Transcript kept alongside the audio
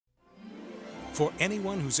For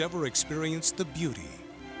anyone who's ever experienced the beauty,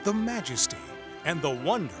 the majesty, and the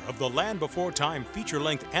wonder of the Land Before Time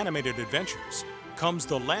feature-length animated adventures comes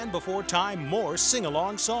the Land Before Time More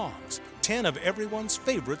sing-along songs, 10 of everyone's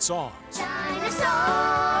favorite songs. Dinosaur,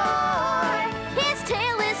 his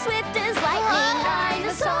tail is swift as lightning.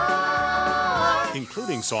 Dinosaur,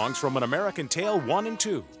 including songs from An American Tail 1 and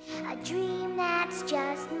 2. a dream that's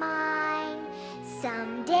just mine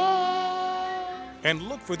someday. And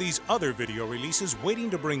look for these other video releases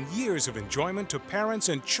waiting to bring years of enjoyment to parents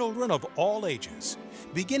and children of all ages.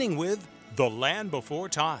 Beginning with The Land Before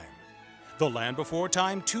Time, The Land Before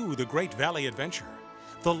Time 2, The Great Valley Adventure,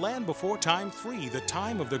 The Land Before Time 3, The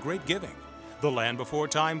Time of the Great Giving, The Land Before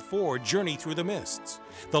Time 4, Journey Through the Mists,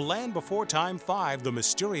 The Land Before Time 5, The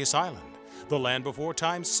Mysterious Island, The Land Before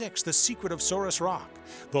Time 6, The Secret of Saurus Rock,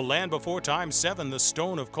 The Land Before Time 7, The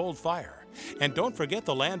Stone of Cold Fire, and don't forget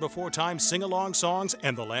the Land Before Time sing-along songs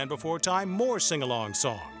and the Land Before Time More sing-along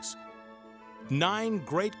songs. 9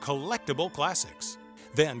 great collectible classics.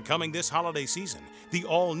 Then, coming this holiday season, the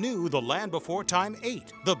all-new The Land Before Time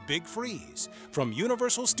 8, The Big Freeze, from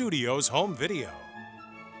Universal Studios Home Video.